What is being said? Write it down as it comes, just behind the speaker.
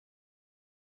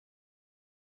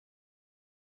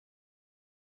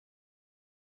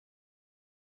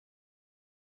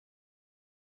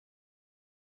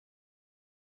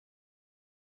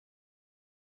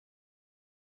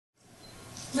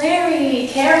Larry,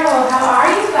 Carol, how are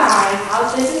you guys?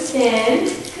 How's business been?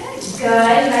 Good.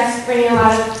 Good. You guys bringing a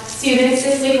lot of students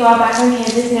this week. We're all back on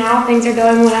campus now. Things are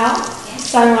going well.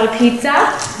 Selling a lot of pizza.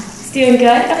 It's doing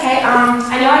good. Okay.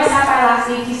 I know I stopped by last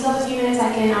week. You still have a few minutes.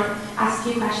 I can ask a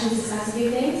few questions, discuss a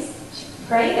few things.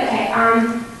 Great. Okay.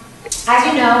 As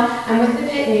you know, I'm with the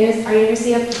Pitt News, our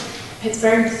University of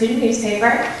Pittsburgh student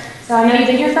newspaper. So I know you've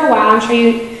been here for a while. I'm sure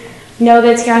you know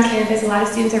that it's here on campus. A lot of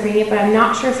students are reading it, but I'm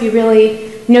not sure if you really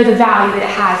know the value that it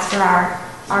has for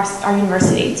our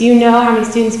university. Do you know how many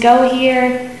students go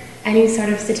here? Any sort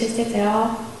of statistics at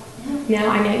all? No?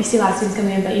 I know you see a lot of students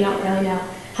coming in, but you don't really know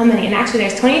how many. And actually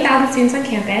there's 20,000 students on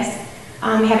campus.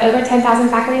 We have over 10,000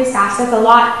 faculty and staff, so it's a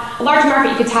large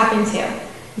market you could tap into.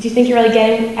 Do you think you're really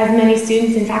getting as many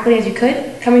students and faculty as you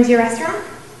could coming to your restaurant?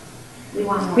 We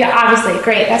want more. Yeah, obviously,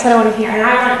 great. That's what I want to hear. And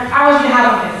I want you to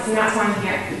have on campus, and that's what I'm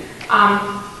here.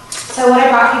 So what I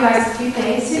brought you guys a few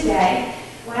things today.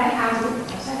 What I have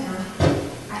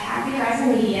you guys a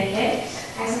media kit.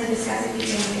 I just want to discuss a few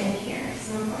things in here.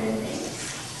 Some important things.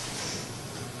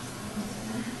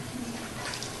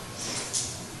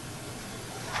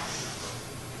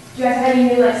 Do you guys have any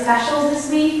new specials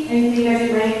this week? Anything you guys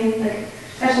are running,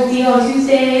 special deal on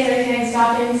Tuesdays or anything?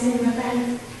 Stop in and see my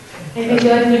friends. Anything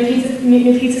good?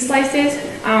 New pizza slices?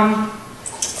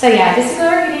 So yeah, this is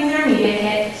what we're getting in our media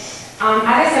kit. As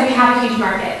I said, we have a huge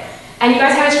market. And you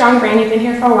guys have a strong brand. You've been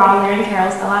here for a while, Larry and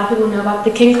Carol, so a lot of people know about the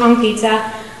King Kong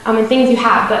pizza and things you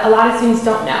have, but a lot of students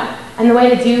don't know. And the way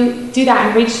to do that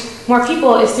and reach more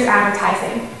people is through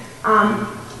advertising. And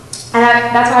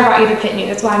that's why I brought you the Pitt News.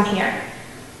 That's why I'm here.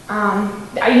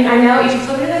 I know if you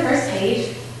flip to the first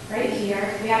page, right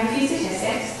here, we have a few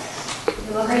statistics.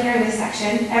 You look right here in this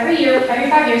section. Every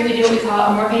 5 years, we do what we call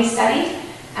a more-based study.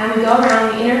 And we go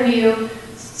around, we interview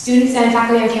students and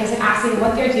faculty on campus and ask them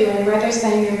what they're doing, where they're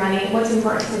spending their money, what's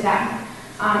important to them.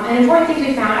 An important thing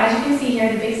we found, as you can see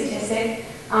here, the big statistic,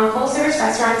 full-service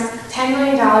restaurants, $10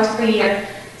 million per year,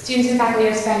 students and faculty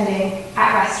are spending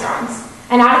at restaurants.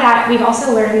 And out of that, we've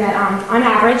also learned that on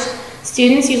average,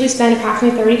 students usually spend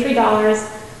approximately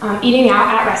 $33 eating out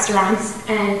at restaurants,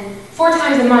 and 4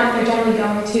 times a month they're generally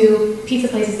going to pizza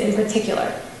places in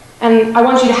particular. And I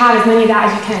want you to have as many of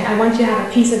that as you can. I want you to have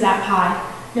a piece of that pie.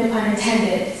 No pun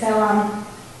intended. So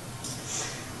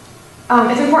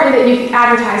it's important that you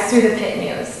advertise through the Pitt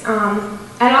News.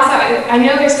 And also, I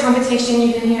know there's competition.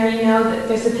 You can hear, you know, that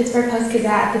there's the Pittsburgh Post-Gazette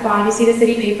at the bottom. You see the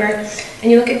city paper,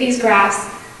 and you look at these graphs.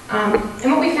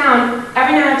 And what we found,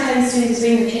 every 9 out of 10 students is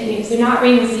reading the Pitt News. They're not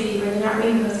reading the city paper. They're not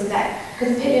reading the Post-Gazette.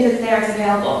 Because the Pitt News is there, it's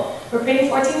available. We're printing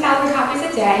 14,000 copies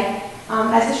a day.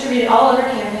 That's distributed all over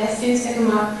campus. Students pick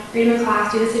them up, read them in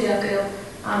class, do the Sudoku.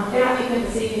 They're not picking up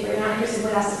the city paper, they're not interested in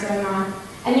what else is going on.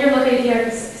 And you're located here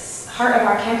at the heart of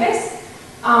our campus.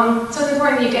 So it's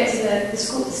important that you get to the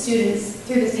school students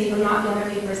through this paper, not the other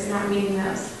papers. They're not reading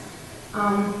those.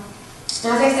 And as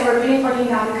I said, we're printing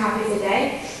 14,000 copies a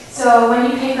day. So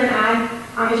when you pay for an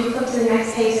ad, if you flip to the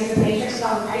next page, there's a matrix with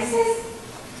all the prices.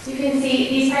 So you can see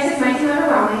these prices might seem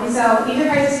overwhelming. So these are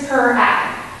prices per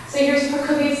ad. So you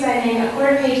could be spending a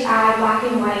quarter-page ad, black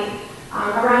and white,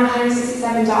 around $167.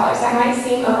 That might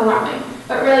seem overwhelming,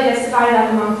 but really that's divided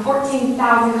up among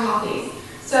 14,000 copies.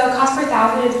 So cost per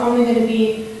thousand is only going to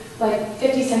be like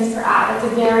 50 cents per ad. That's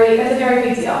a very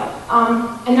big deal.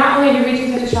 And not only do we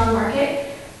reach such a strong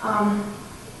market,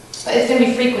 but it's going to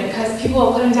be frequent because people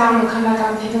will put them down and they'll come back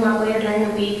out and pick them up later during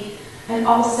the week. And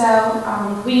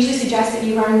also, we usually suggest that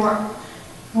you run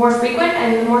more frequent,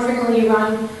 and the more frequently you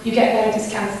run, you get better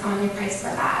discounts on your price per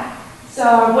ad.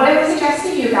 So what I would suggest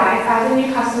to you guys, as a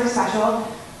new customer special,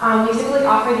 we typically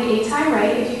offer the 8-time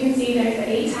rate. If you can see, there's the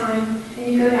 8-time,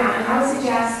 and you go down. And I would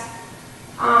suggest,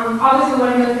 obviously we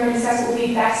want to go through and discuss what will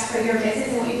be best for your business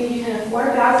and what you think you can afford,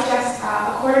 but I would suggest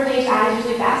a quarter-page ad is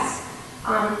usually best.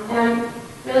 And I'm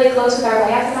really close with our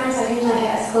layout design, so I can usually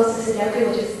get as close to Sudoku,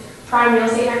 which is prime real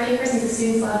estate in our paper, since the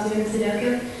students love doing the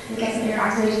Sudoku and get some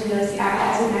interaction. They usually notice the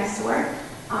advertisement next door.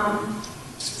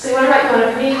 So you want to write on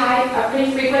a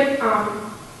pretty frequent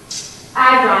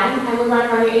ad run, and we're going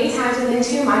to run you 8 times within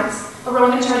 2 months, but we're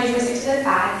only going to charge you for 6 of the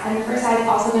ads, and the first ad is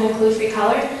also going to include free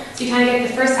color. So you kind of get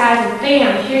the first ad and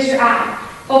bam, here's your ad,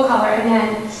 full color, and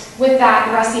then with that,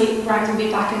 the rest of the runs will be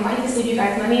black and white to save you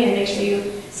guys money and make sure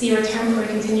you see your return before you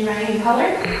continue running in color.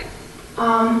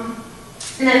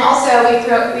 And then also,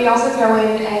 we also throw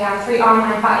in a free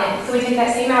online button. So we take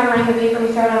that same ad running the paper and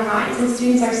we throw it online. Since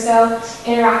students are so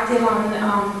interactive on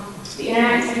the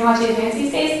internet and technology advanced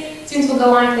these days, students will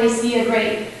go on if they see a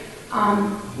great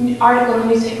article in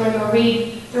the newspaper and they'll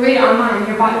read it online, and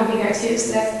your button will be there too,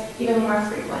 so that's even more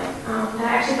frequent. And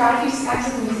I actually brought a few specs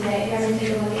with me today if you guys want to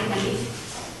take a look at these.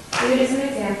 So we did some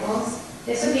examples.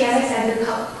 This would be, as I said, the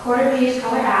quarter-page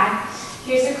color ad.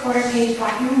 Here's the quarter-page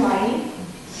black and white.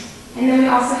 And then we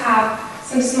also have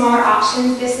some smaller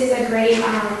options. This is a great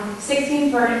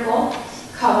 16 vertical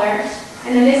color.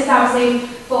 And then this is obviously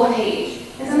full page.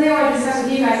 And something I want to discuss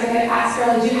with you guys, like I asked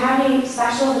earlier, do you have any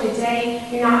special for the day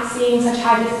you're not seeing such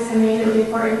high business coming in? It would be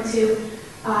important to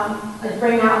like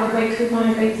bring out a great coupon,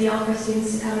 a great deal for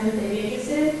students to come in if they'd be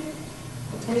interested.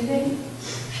 Anything?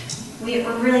 We're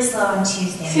really slow on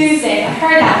Tuesdays. Tuesday, I've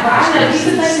heard that, but I don't know if you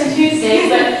could play some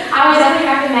Tuesdays, but I would definitely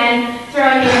recommend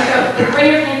throwing in, bring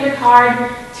your paper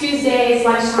card, Tuesdays,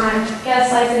 lunchtime, get a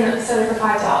slice and a soda for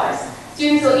 $5.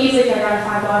 Students will easily get around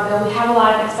a $5 bill. We have a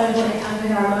lot of expendable income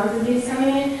in our loans of these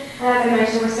coming in, and as I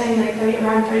mentioned, we're spending like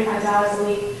around $35 a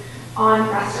week on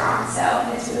restaurants, so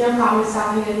it's no problem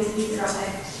stopping at these pizza real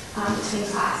quick between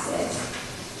classes.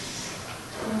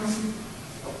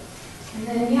 And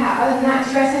then, yeah, other than that,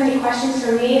 do you guys have any questions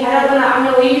for me? I'm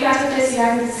going to leave you guys with this. You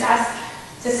guys can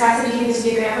discuss if you think this would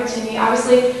be a great opportunity.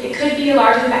 Obviously, it could be a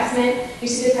large investment. You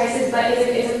see the prices, but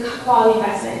it's a quality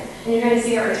investment, and you're going to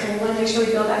see a return. We want to make sure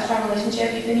we build that strong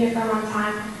relationship. You've been here for a long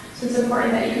time, so it's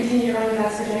important that you continue to run with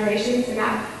us for generations, and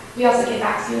that we also get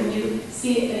back to you and you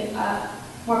see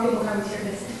more people come to your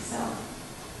business. So.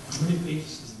 How many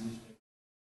pages?